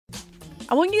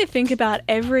I want you to think about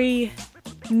every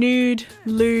nude,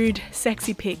 lewd,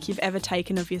 sexy pic you've ever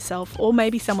taken of yourself, or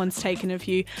maybe someone's taken of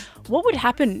you. What would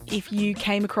happen if you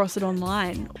came across it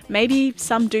online? Maybe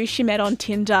some douche you met on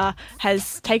Tinder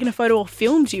has taken a photo or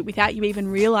filmed you without you even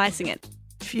realising it.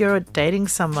 If you're dating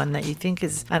someone that you think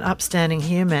is an upstanding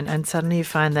human and suddenly you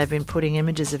find they've been putting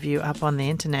images of you up on the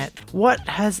internet, what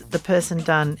has the person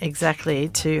done exactly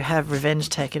to have revenge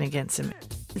taken against them?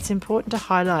 It's important to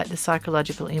highlight the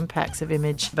psychological impacts of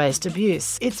image-based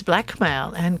abuse. It's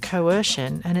blackmail and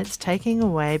coercion, and it's taking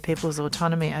away people's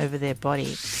autonomy over their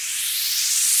body.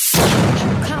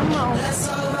 Come on.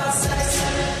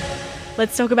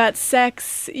 Let's talk about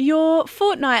sex, your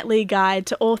fortnightly guide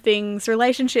to all things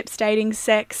relationships, dating,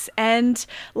 sex. And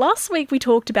last week we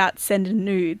talked about sending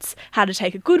nudes, how to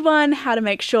take a good one, how to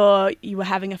make sure you were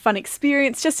having a fun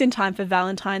experience just in time for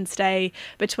Valentine's Day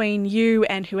between you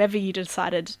and whoever you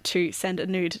decided to send a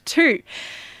nude to.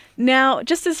 Now,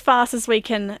 just as fast as we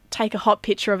can take a hot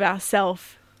picture of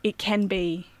ourselves, it can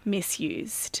be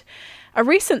misused. A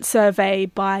recent survey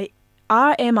by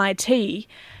RMIT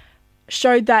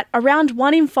showed that around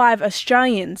 1 in 5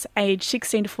 Australians aged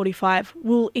 16 to 45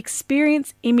 will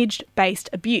experience image-based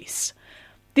abuse.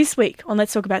 This week on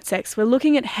Let's Talk About Sex, we're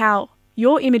looking at how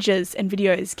your images and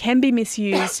videos can be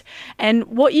misused and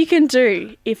what you can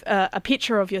do if a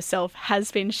picture of yourself has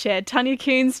been shared. Tanya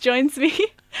Coons joins me.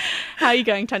 How are you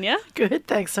going, Tanya? Good,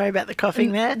 thanks. Sorry about the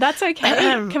coughing there. That's okay.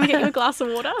 Can we get you a glass of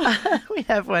water? We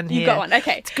have one here. You got one,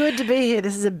 okay. It's good to be here.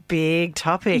 This is a big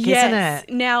topic, yes. isn't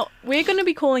it? Now, we're going to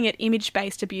be calling it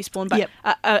image-based abuse porn, but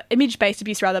Yep. image-based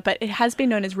abuse rather, but it has been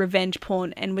known as revenge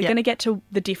porn, and we're Yep. going to get to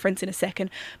the difference in a second.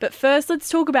 But first, let's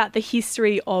talk about the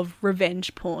history of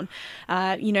revenge porn.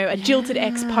 A jilted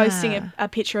ex posting a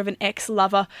picture of an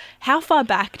ex-lover. How far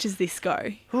back does this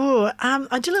go? Ooh, I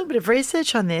did a little bit of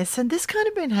research on this, and this kind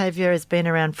of behaviour has been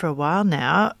around for a while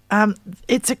now.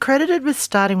 It's accredited with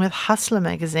starting with Hustler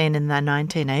magazine in the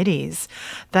 1980s.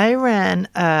 They ran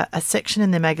a section in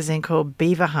their magazine called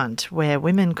Beaver Hunt, where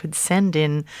women could send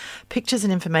in pictures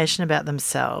and information about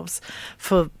themselves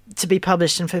to be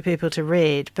published and for people to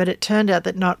read. But it turned out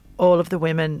that not all of the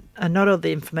women and not all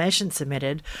the information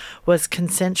submitted was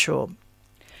consensual.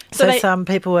 So some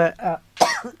people were...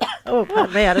 oh,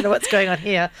 pardon me, I don't know what's going on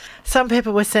here. Some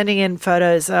people were sending in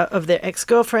photos of their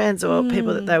ex-girlfriends or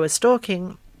people that they were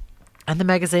stalking, and the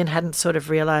magazine hadn't sort of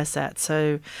realised that.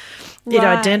 So it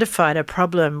identified a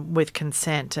problem with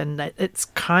consent, and it's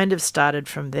kind of started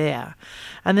from there.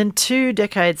 And then 2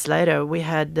 decades later, we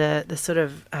had the sort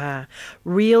of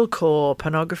realcore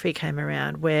pornography came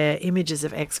around, where images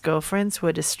of ex-girlfriends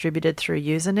were distributed through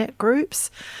Usenet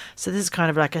groups. So this is kind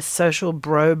of like a social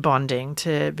bro bonding,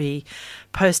 to be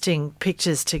posting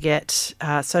pictures to get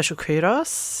social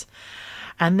kudos.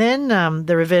 And then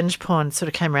the revenge porn sort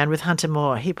of came around with Hunter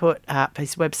Moore. He put up,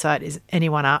 his website is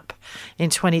Anyone Up,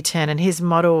 in 2010, and his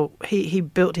model, he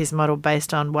built his model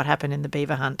based on what happened in the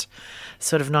Beaver Hunt,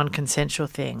 sort of non-consensual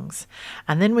things.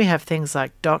 And then we have things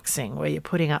like doxing, where you're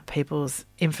putting up people's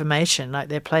information, like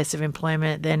their place of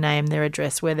employment, their name, their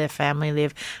address, where their family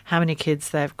live, how many kids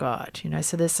they've got,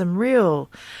 So there's some real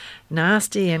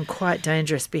nasty and quite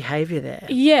dangerous behaviour there.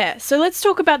 Yeah, so let's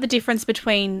talk about the difference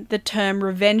between the term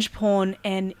revenge porn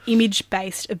and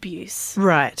image-based abuse.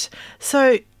 Right.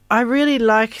 So I really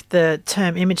like the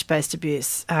term image-based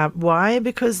abuse. Why?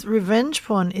 Because revenge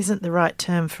porn isn't the right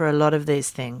term for a lot of these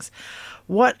things.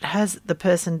 What has the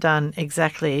person done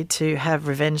exactly to have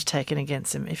revenge taken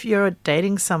against them? If you're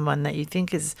dating someone that you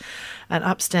think is an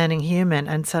upstanding human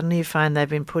and suddenly you find they've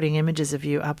been putting images of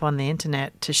you up on the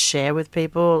internet to share with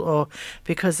people or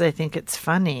because they think it's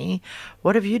funny,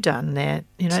 what have you done there?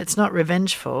 It's not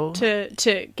revengeful.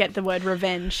 To get the word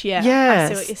revenge,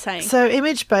 Yes. I see what you're saying. So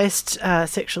image-based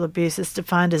sexual abuse is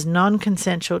defined as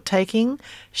non-consensual taking,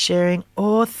 sharing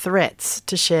or threats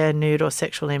to share nude or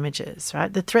sexual images,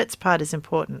 right? The threats part is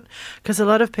important because a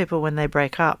lot of people, when they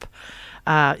break up,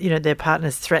 their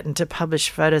partners threaten to publish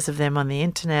photos of them on the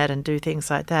internet and do things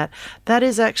like that. That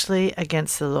is actually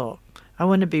against the law. I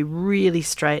want to be really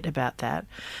straight about that.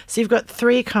 So you've got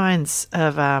 3 kinds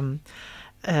of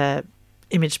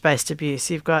image-based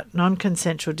abuse. You've got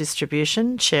non-consensual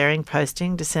distribution, sharing,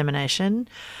 posting, dissemination.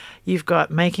 You've got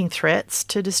making threats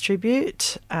to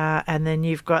distribute, and then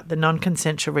you've got the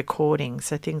non-consensual recording,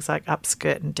 so things like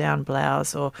upskirt and down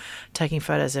blouse or taking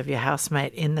photos of your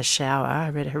housemate in the shower. I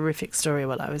read a horrific story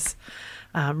while I was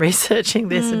researching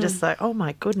this and just like, oh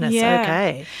my goodness,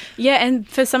 okay. Yeah, and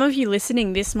for some of you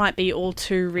listening, this might be all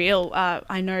too real.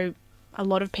 I know a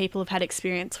lot of people have had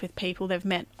experience with people they've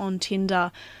met on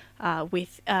Tinder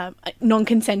with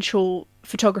non-consensual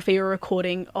photography or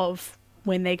recording of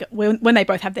when they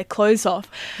both have their clothes off.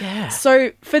 Yeah.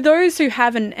 So for those who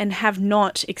haven't and have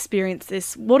not experienced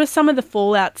this, what are some of the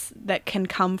fallouts that can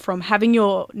come from having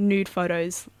your nude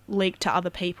photos leaked to other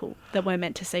people that weren't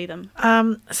meant to see them?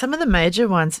 Some of the major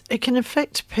ones, it can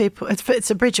affect people.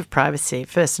 It's a breach of privacy,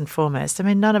 first and foremost. I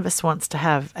mean, none of us wants to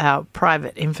have our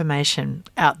private information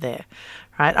out there,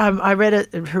 right? I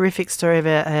read a horrific story of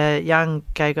a young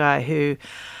gay guy who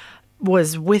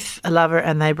was with a lover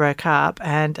and they broke up,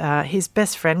 and his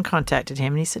best friend contacted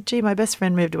him and he said, gee, my best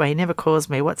friend moved away. He never calls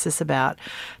me. What's this about?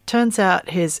 Turns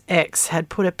out his ex had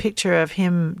put a picture of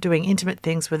him doing intimate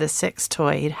things with a sex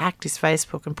toy. He'd hacked his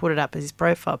Facebook and put it up as his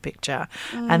profile picture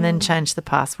and then changed the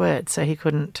password so he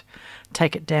couldn't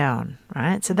take it down,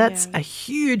 right? So that's a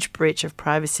huge breach of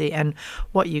privacy and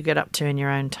what you get up to in your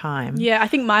own time. Yeah, I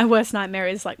think my worst nightmare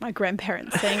is like my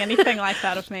grandparents seeing anything like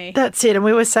that of me. That's it. And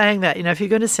we were saying that, if you're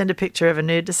going to send a picture of a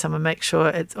nude to someone, make sure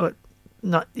it's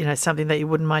not, something that you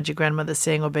wouldn't mind your grandmother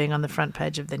seeing or being on the front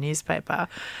page of the newspaper.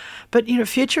 But,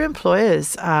 future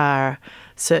employers are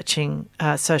searching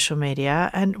social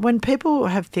media. And when people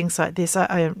have things like this,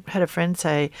 I had a friend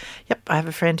say, yep, I have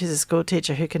a friend who's a school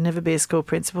teacher who can never be a school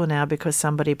principal now because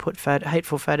somebody put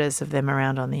hateful photos of them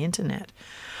around on the internet.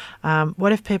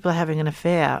 What if people are having an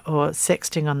affair or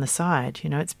sexting on the side?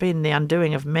 It's been the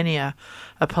undoing of many a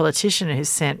politician who's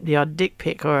sent the odd dick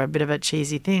pic or a bit of a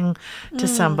cheesy thing to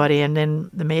somebody, and then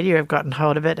the media have gotten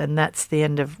hold of it, and that's the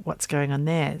end of what's going on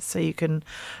there. So you can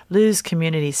lose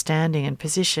community standing and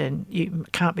position. You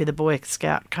can't be the Boy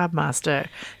Scout Cub Master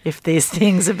if these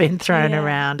things have been thrown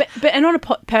around. But and on a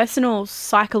personal,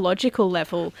 psychological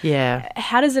level,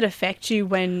 how does it affect you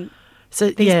when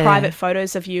these private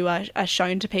photos of you are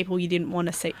shown to people you didn't want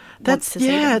to see? That's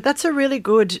a really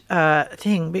good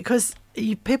thing, because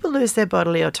people lose their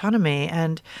bodily autonomy,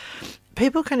 and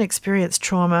people can experience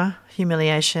trauma,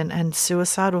 humiliation and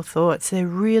suicidal thoughts. They're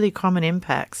really common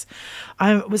impacts.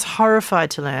 I was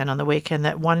horrified to learn on the weekend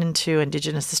that 1 in 2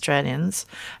 Indigenous Australians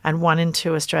and 1 in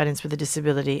 2 Australians with a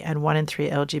disability and 1 in 3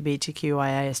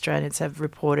 LGBTQIA Australians have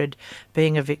reported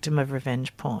being a victim of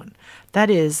revenge porn. That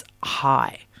is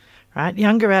high. Right,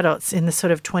 younger adults in the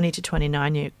sort of 20 to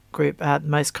 29 year group are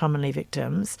most commonly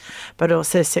victims, but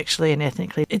also sexually and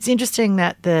ethnically. It's interesting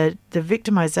that the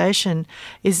victimisation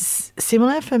is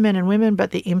similar for men and women,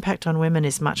 but the impact on women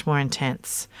is much more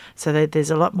intense. So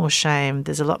there's a lot more shame,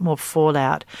 there's a lot more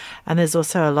fallout, and there's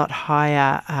also a lot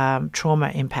higher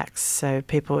trauma impacts. So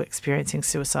people experiencing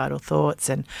suicidal thoughts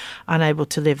and unable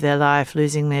to live their life,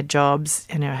 losing their jobs,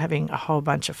 having a whole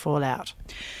bunch of fallout.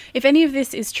 If any of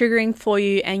this is triggering for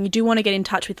you and you do want to get in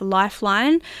touch with the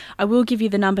Lifeline, I will give you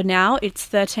the number now. It's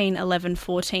 13 11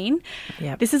 14.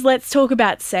 Yep. This is Let's Talk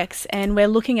About Sex, and we're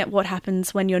looking at what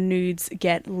happens when your nudes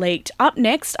get leaked. Up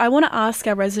next, I want to ask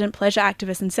our resident pleasure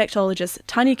activist and sexologist,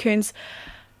 Tanya Koens,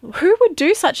 who would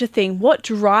do such a thing? What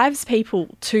drives people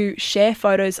to share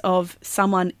photos of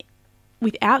someone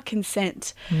without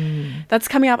consent? That's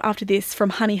coming up after this from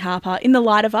Honey Harper. In the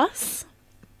Light of Us,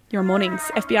 you're on Mornings,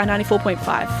 FBI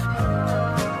 94.5.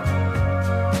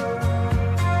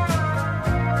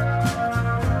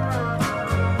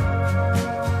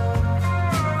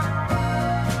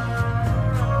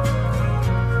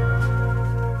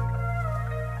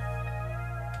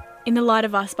 In the Light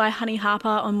of Us by Honey Harper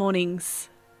on Mornings.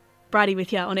 Bridie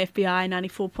with you on FBI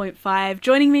 94.5.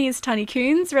 Joining me is Tanya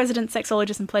Koens, resident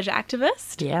sexologist and pleasure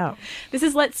activist. Yeah. This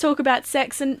is Let's Talk About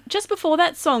Sex. And just before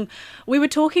that song, we were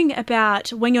talking about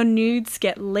when your nudes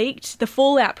get leaked, the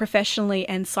fallout professionally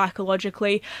and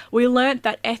psychologically. We learnt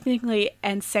that ethnically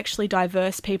and sexually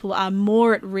diverse people are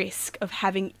more at risk of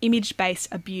having image-based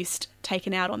abuse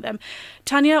taken out on them.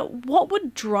 Tanya, what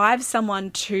would drive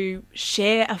someone to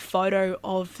share a photo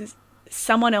of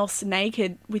someone else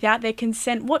naked without their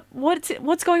consent?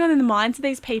 What's going on in the minds of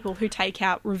these people who take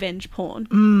out revenge porn?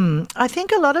 I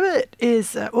think a lot of it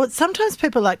is, sometimes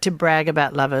people like to brag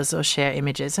about lovers or share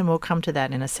images, and we'll come to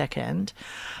that in a second.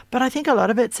 But I think a lot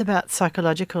of it's about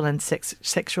psychological and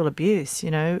sexual abuse.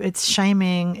 It's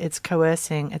shaming, it's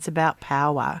coercing, it's about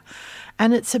power.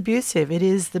 And it's abusive. It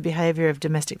is the behaviour of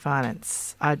domestic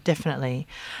violence, definitely.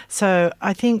 So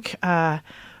I think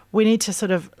we need to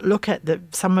sort of look at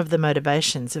some of the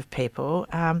motivations of people.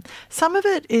 Some of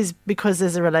it is because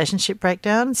there's a relationship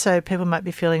breakdown, so people might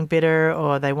be feeling bitter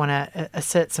or they want to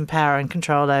assert some power and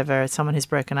control over someone who's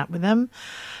broken up with them.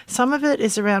 Some of it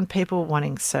is around people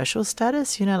wanting social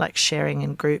status, like sharing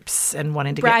in groups and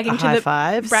wanting to get the high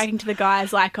fives. Bragging to the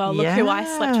guys like, oh, look who I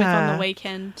slept with on the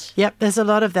weekend. Yep, there's a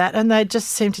lot of that, and they just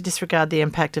seem to disregard the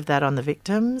impact of that on the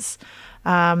victims.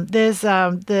 There's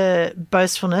the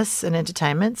boastfulness and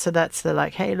entertainment. So that's the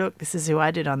like, hey, look, this is who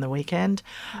I did on the weekend.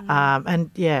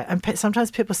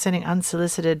 Sometimes people sending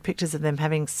unsolicited pictures of them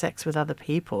having sex with other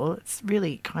people. It's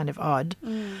really kind of odd.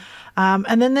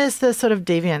 And then there's the sort of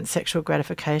deviant sexual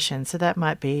gratification. So that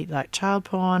might be like child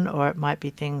porn, or it might be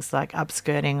things like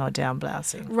upskirting or down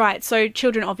blousing. Right. So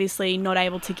children obviously not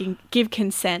able to give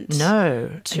consent. No.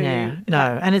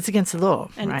 And it's against the law.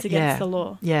 And right? it's against the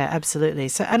law. Yeah, absolutely.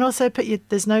 So, and also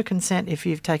there's no consent if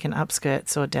you've taken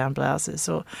upskirts or down blouses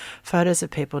or photos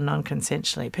of people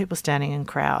non-consensually, people standing in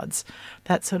crowds,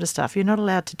 that sort of stuff. You're not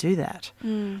allowed to do that.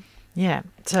 Yeah.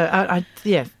 So,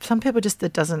 some people just, they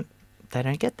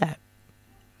don't get that.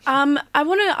 I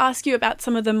want to ask you about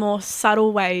some of the more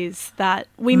subtle ways that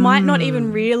we might not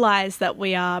even realise that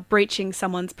we are breaching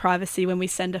someone's privacy when we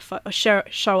send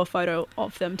show a photo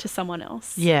of them to someone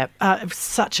else. Yeah,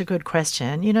 such a good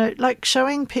question. You know, like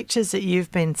showing pictures that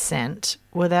you've been sent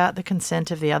without the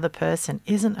consent of the other person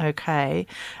isn't okay.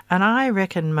 And I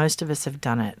reckon most of us have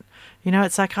done it. You know,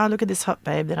 it's like, oh, look at this hot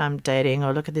babe that I'm dating,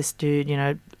 or look at this dude, you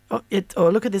know,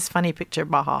 or look at this funny picture,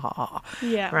 bah, ha, ha, ha.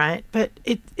 Yeah. Right? But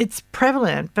it's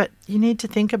prevalent, but you need to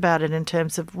think about it in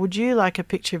terms of, would you like a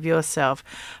picture of yourself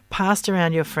passed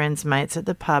around your friends' mates at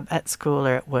the pub, at school,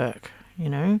 or at work? You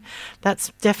know,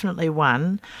 that's definitely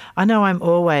one. I know I'm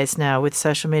always now with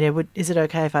social media, is it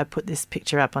okay if I put this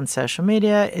picture up on social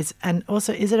media? And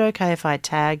also, is it okay if I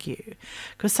tag you?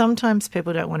 Because sometimes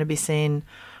people don't want to be seen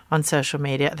on social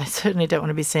media. They certainly don't want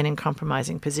to be seen in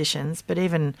compromising positions. But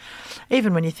even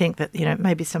when you think that, you know,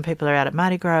 maybe some people are out at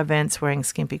Mardi Gras events wearing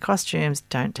skimpy costumes,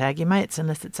 don't tag your mates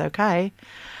unless it's okay.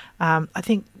 I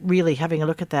think really having a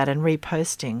look at that and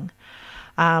reposting.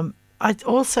 I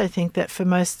also think that for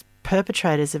most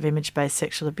perpetrators of image-based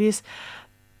sexual abuse,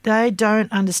 they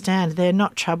don't understand. They're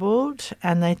not troubled,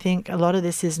 and they think a lot of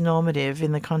this is normative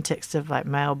in the context of like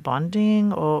male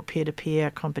bonding or peer-to-peer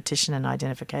competition and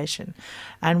identification.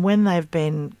 And when they've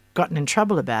been gotten in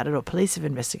trouble about it, or police have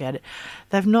investigated,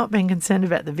 they've not been concerned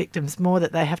about the victims, more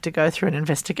that they have to go through an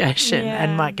investigation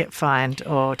and might get fined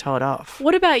or told off.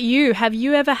 What about you? Have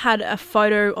you ever had a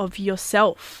photo of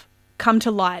yourself come to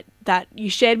light that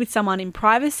you shared with someone in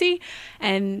privacy,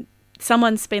 and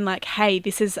someone's been like, hey,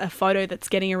 this is a photo that's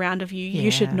getting around of you. You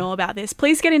should know about this.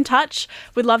 Please get in touch.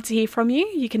 We'd love to hear from you.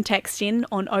 You can text in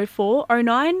on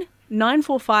 0409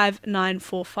 945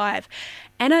 945.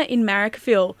 Anna in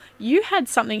Marrickville, you had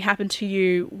something happen to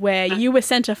you where you were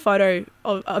sent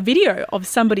a video of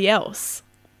somebody else.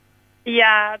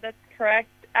 Yeah, that's correct.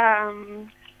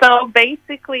 So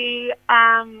basically,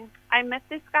 I met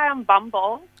this guy on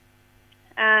Bumble,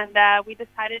 and we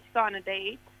decided to go on a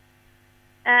date.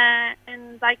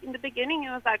 And like in the beginning,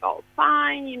 it was like all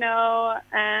fine, you know,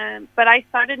 but I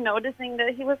started noticing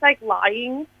that he was like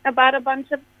lying about a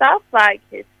bunch of stuff, like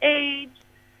his age.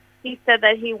 He said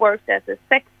that he worked as a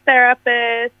sex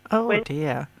therapist. Oh,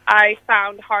 dear. I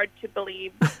found hard to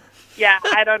believe. Yeah,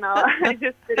 I don't know. I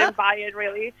just didn't buy it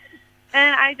really.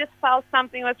 And I just felt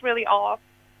something was really off.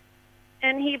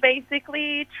 And he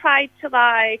basically tried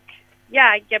to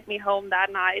get me home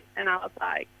that night. And I was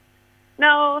like,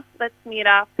 no, let's meet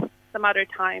up some other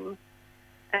time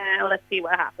and let's see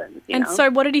what happens. You know?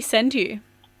 So what did he send you?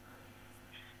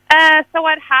 So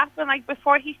what happened, like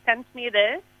before he sent me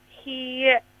this,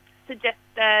 he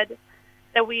suggested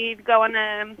that we'd go on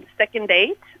a second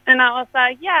date. And I was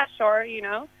like, yeah, sure, you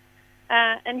know.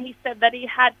 And he said that he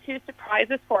had 2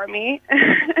 surprises for me.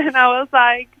 And I was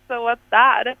like, so what's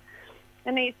that?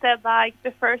 And he said, like,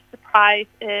 the first surprise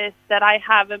is that I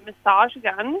have a massage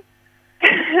gun.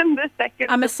 And the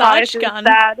second a massage gun.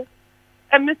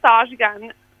 A massage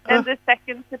gun. And the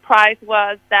second surprise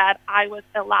was that I was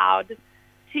allowed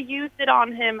to use it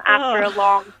on him after a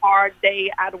long, hard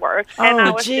day at work. And I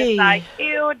was just like,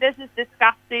 ew, this is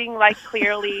disgusting. Like,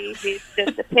 clearly he's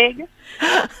just a pig.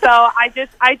 So I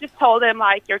just told him,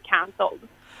 like, you're canceled.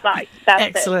 Like, that's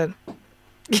Excellent.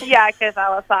 It. Yeah, because I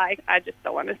was like, I just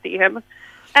don't want to see him.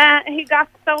 And he got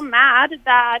so mad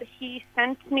that he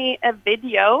sent me a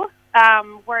video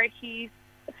where he's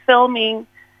filming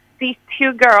these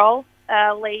 2 girls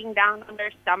laying down on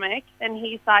their stomach, and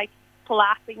he's like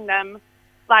slapping them,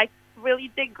 like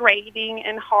really degrading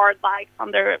and hard, like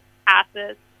on their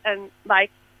asses, and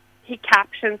like he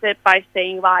captions it by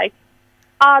saying like,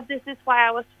 this is why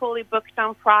I was fully booked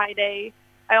on Friday.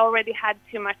 I already had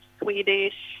too much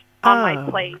Swedish on my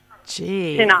plate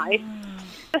tonight.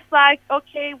 It's like,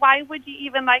 okay, why would you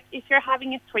even, like, if you're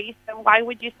having a threesome, why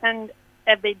would you send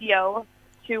a video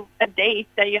to a date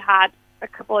that you had a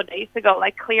couple of days ago?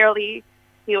 Like, clearly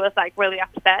he was like really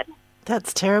upset.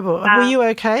 That's terrible. Were you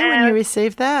okay when you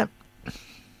received that?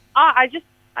 I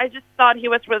I just thought he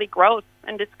was really gross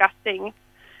and disgusting.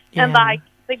 And, Yeah. like,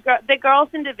 the girls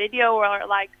in the video were,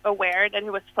 like, aware that he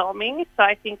was filming, so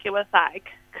I think it was,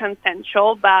 like,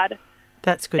 consensual, but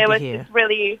That's good it to was hear.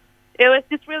 it was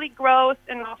just really gross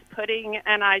and off-putting,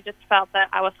 and I just felt that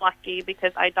I was lucky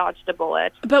because I dodged a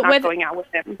bullet But not going out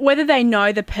with him. Whether they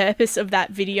know the purpose of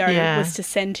that video Yeah. was to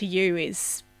send to you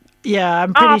is... Yeah,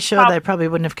 I'm pretty Oh, sure they probably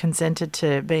wouldn't have consented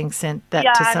to being sent that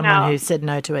to Yeah, someone no. who said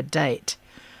no to a date.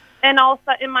 And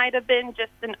also, it might have been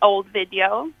just an old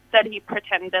video that he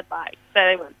pretended like that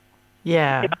it was.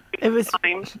 Yeah, it was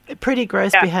fine. pretty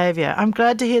gross Yeah. behaviour. I'm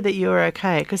glad to hear that you were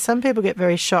okay, because some people get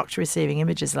very shocked receiving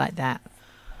images like that.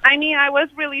 I mean, I was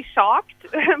really shocked,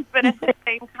 but at the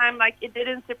same time, like, it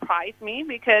didn't surprise me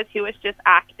because he was just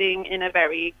acting in a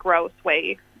very gross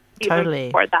way even Totally.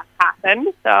 before that happened.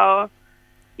 So,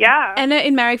 yeah. Anna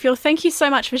in Marrickville, thank you so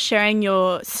much for sharing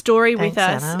your story with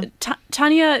Thanks, us. Anna.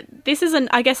 Tanya, this is,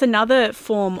 I guess, another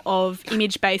form of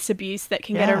image-based abuse that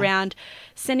can get Yeah. around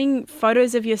sending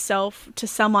photos of yourself to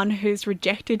someone who's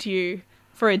rejected you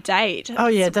for a date. Oh,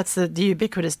 yeah, that's the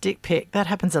ubiquitous dick pic. That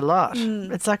happens a lot.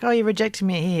 It's like, oh, you rejected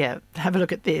me here. Have a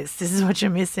look at this. This is what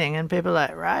you're missing. And people are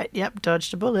like, right, yep,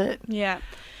 dodged a bullet. Yeah.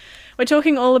 We're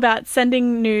talking all about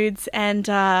sending nudes and,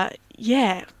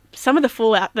 some of the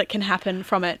fallout that can happen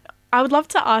from it. I would love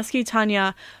to ask you,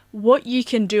 Tanya, what you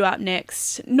can do up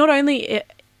next. Not only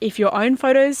if your own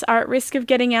photos are at risk of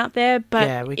getting out there, but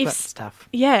Yeah, we've got stuff.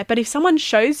 Yeah, but if someone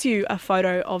shows you a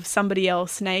photo of somebody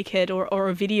else naked or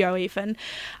a video even,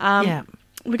 Yeah.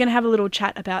 we're going to have a little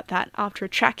chat about that after a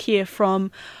track here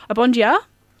from Abondia.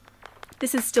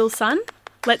 This is Still Sun.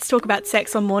 Let's talk about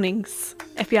sex on mornings.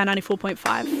 FBI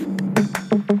 94.5.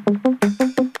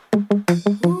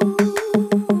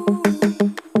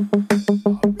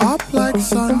 Up like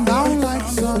sun, down like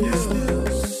sun,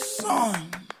 still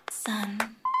sun.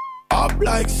 Up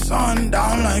like sun,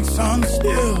 down like sun,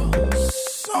 still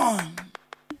sun.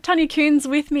 Tanya Coons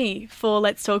with me for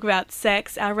Let's Talk About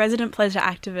Sex, our resident pleasure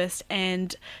activist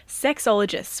and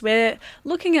sexologist. We're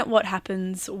looking at what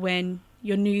happens when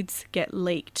your nudes get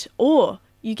leaked or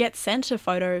you get sent a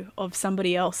photo of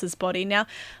somebody else's body. Now,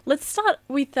 let's start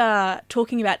with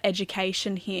talking about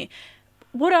education here.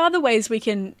 What are the ways we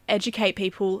can educate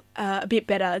people a bit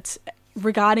better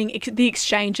regarding the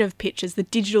exchange of pictures, the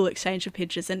digital exchange of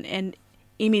pictures and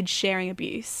image sharing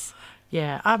abuse?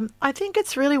 Yeah, I think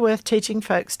it's really worth teaching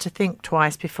folks to think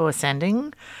twice before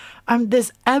sending.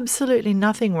 There's absolutely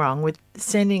nothing wrong with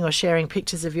sending or sharing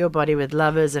pictures of your body with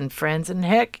lovers and friends and,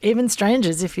 heck, even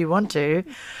strangers if you want to.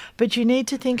 But you need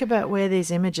to think about where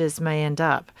these images may end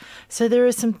up. So there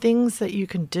are some things that you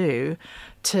can do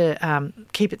to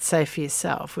keep it safe for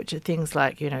yourself, which are things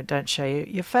like, don't show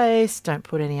your face, don't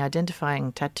put any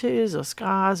identifying tattoos or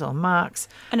scars or marks.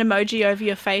 An emoji over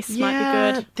your face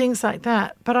might be good. Things like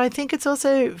that. But I think it's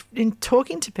also, in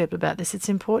talking to people about this, it's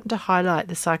important to highlight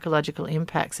the psychological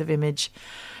impacts of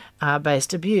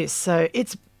image-based abuse. So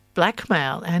it's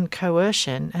blackmail and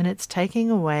coercion, and it's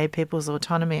taking away people's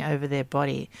autonomy over their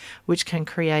body, which can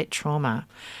create trauma.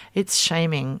 It's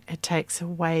shaming. It takes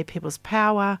away people's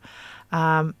power.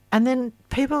 And then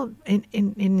people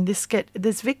in this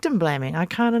there's victim blaming. I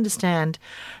can't understand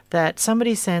that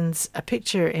somebody sends a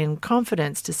picture in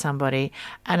confidence to somebody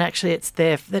and actually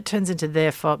that turns into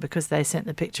their fault because they sent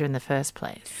the picture in the first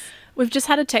place. We've just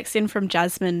had a text in from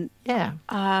Jasmine. Yeah.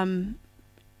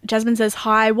 Jasmine says,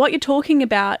 "Hi, what you're talking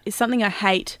about is something I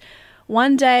hate.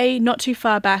 One day, not too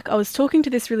far back, I was talking to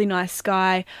this really nice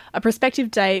guy, a prospective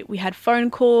date. We had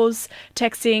phone calls,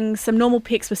 texting, some normal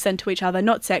pics were sent to each other,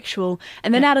 not sexual.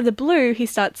 And then out of the blue, he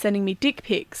starts sending me dick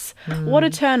pics. What a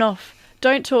turn off.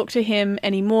 Don't talk to him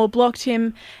anymore, blocked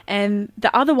him. And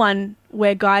the other one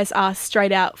where guys ask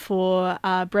straight out for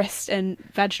breast and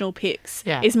vaginal pics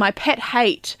is my pet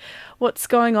hate. What's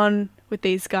going on with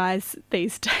these guys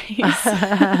these days?"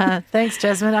 Thanks,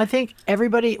 Jasmine. I think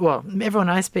everyone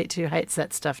I speak to hates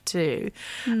that stuff too.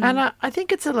 And I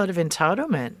think it's a lot of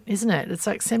entitlement, isn't it? It's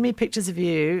like, send me pictures of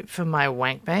you for my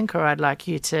wank bank, or I'd like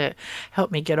you to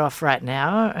help me get off right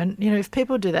now. And, if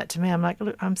people do that to me, I'm like,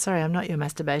 look, I'm sorry, I'm not your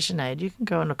masturbation aid. You can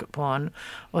go and look at porn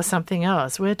or something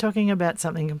else. We're talking about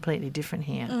something completely different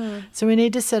here. So we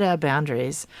need to set our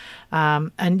boundaries.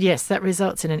 And yes, that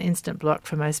results in an instant block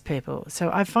for most people.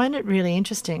 So I find it really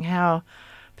interesting how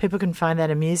people can find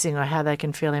that amusing or how they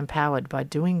can feel empowered by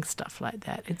doing stuff like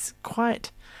that. It's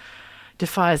quite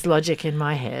defies logic in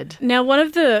my head. Now, one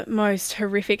of the most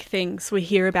horrific things we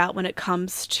hear about when it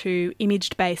comes to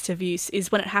image-based abuse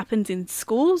is when it happens in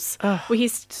schools. We hear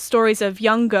stories of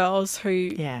young girls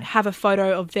who have a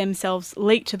photo of themselves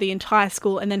leaked to the entire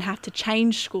school and then have to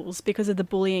change schools because of the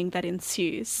bullying that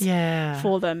ensues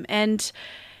for them. And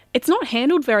it's not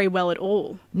handled very well at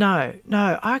all. No.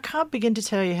 I can't begin to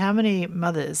tell you how many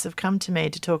mothers have come to me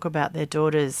to talk about their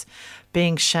daughters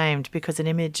being shamed because an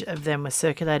image of them was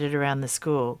circulated around the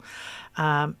school.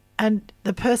 And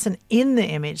the person in the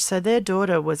image, so their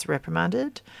daughter was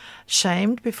reprimanded,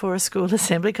 shamed before a school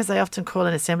assembly, because they often call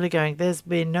an assembly going, there's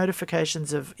been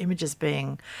notifications of images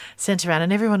being sent around,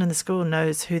 and everyone in the school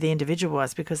knows who the individual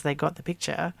was because they got the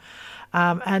picture.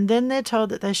 And then they're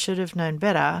told that they should have known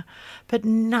better, but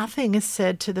nothing is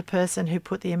said to the person who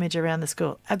put the image around the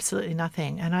school. Absolutely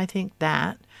nothing. And I think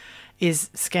that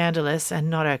is scandalous and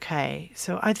not okay.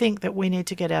 So I think that we need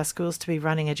to get our schools to be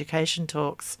running education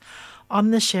talks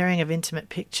on the sharing of intimate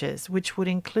pictures, which would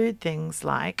include things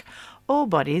like all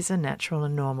bodies are natural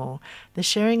and normal. The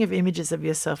sharing of images of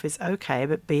yourself is okay,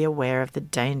 but be aware of the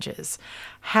dangers.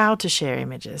 How to share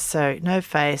images. So no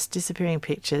face, disappearing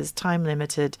pictures, time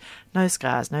limited, no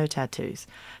scars, no tattoos.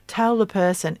 Tell the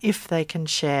person if they can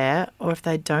share or if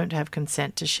they don't have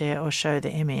consent to share or show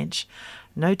the image.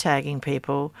 No tagging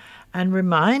people, and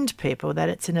remind people that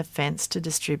it's an offence to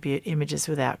distribute images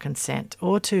without consent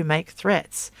or to make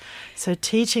threats. So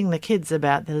teaching the kids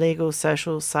about the legal,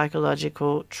 social,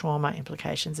 psychological trauma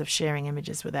implications of sharing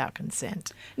images without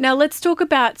consent. Now let's talk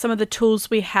about some of the tools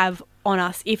we have on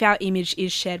us if our image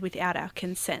is shared without our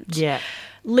consent. Yeah.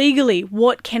 Legally,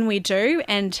 what can we do,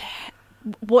 and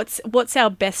what's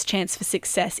our best chance for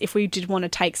success if we did want to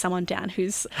take someone down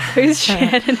who's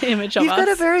shared an image of us? You've got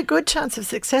a very good chance of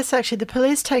success, actually. The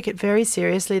police take it very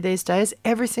seriously these days.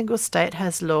 Every single state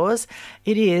has laws.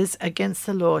 It is against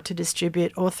the law to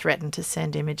distribute or threaten to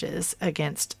send images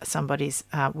against somebody's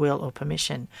will or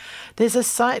permission. There's a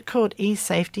site called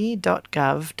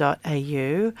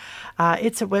esafety.gov.au.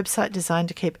 It's a website designed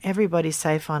to keep everybody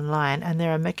safe online, and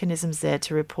there are mechanisms there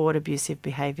to report abusive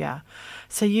behaviour.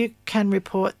 So you can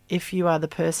report if you are the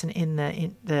person in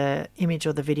the image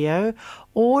or the video,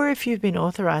 or if you've been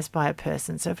authorised by a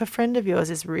person. So if a friend of yours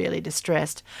is really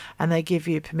distressed and they give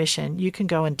you permission, you can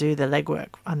go and do the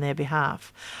legwork on their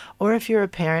behalf. Or if you're a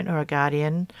parent or a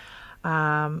guardian,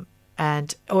 or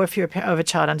if you're of a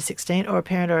child under 16, or a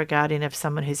parent or a guardian of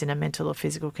someone who's in a mental or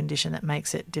physical condition that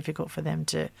makes it difficult for them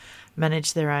to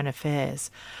manage their own affairs.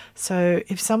 So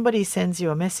if somebody sends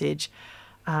you a message,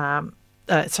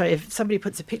 if somebody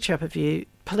puts a picture up of you,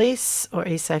 police or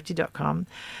esafety.com,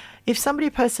 if somebody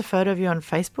posts a photo of you on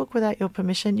Facebook without your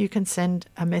permission, you can send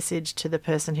a message to the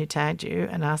person who tagged you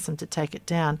and ask them to take it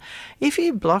down. If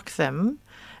you block them,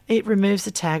 it removes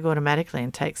the tag automatically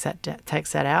and takes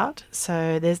that out.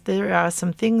 So there are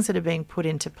some things that are being put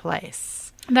into place.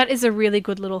 That is a really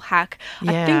good little hack.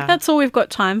 Yeah. I think that's all we've got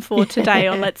time for today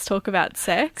on Let's Talk About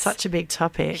Sex. Such a big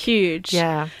topic. Huge.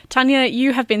 Yeah. Tanya,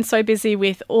 you have been so busy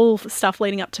with all stuff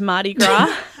leading up to Mardi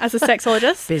Gras as a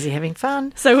sexologist. Busy having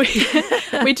fun. So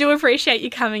we do appreciate you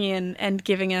coming in and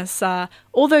giving us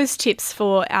all those tips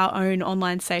for our own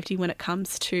online safety when it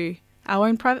comes to our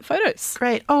own private photos.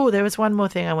 Great. Oh, there was one more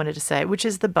thing I wanted to say, which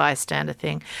is the bystander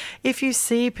thing. If you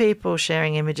see people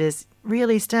sharing images,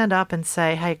 really stand up and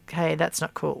say, hey, that's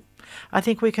not cool. I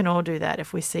think we can all do that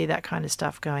if we see that kind of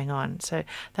stuff going on. So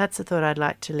that's the thought I'd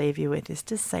like to leave you with, is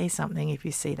to say something if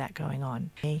you see that going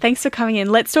on. Thanks for coming in.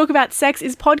 Let's Talk About Sex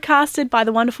is podcasted by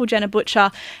the wonderful Jenna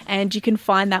Butcher, and you can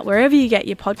find that wherever you get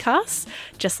your podcasts.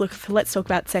 Just look for Let's Talk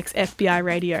About Sex FBI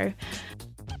Radio.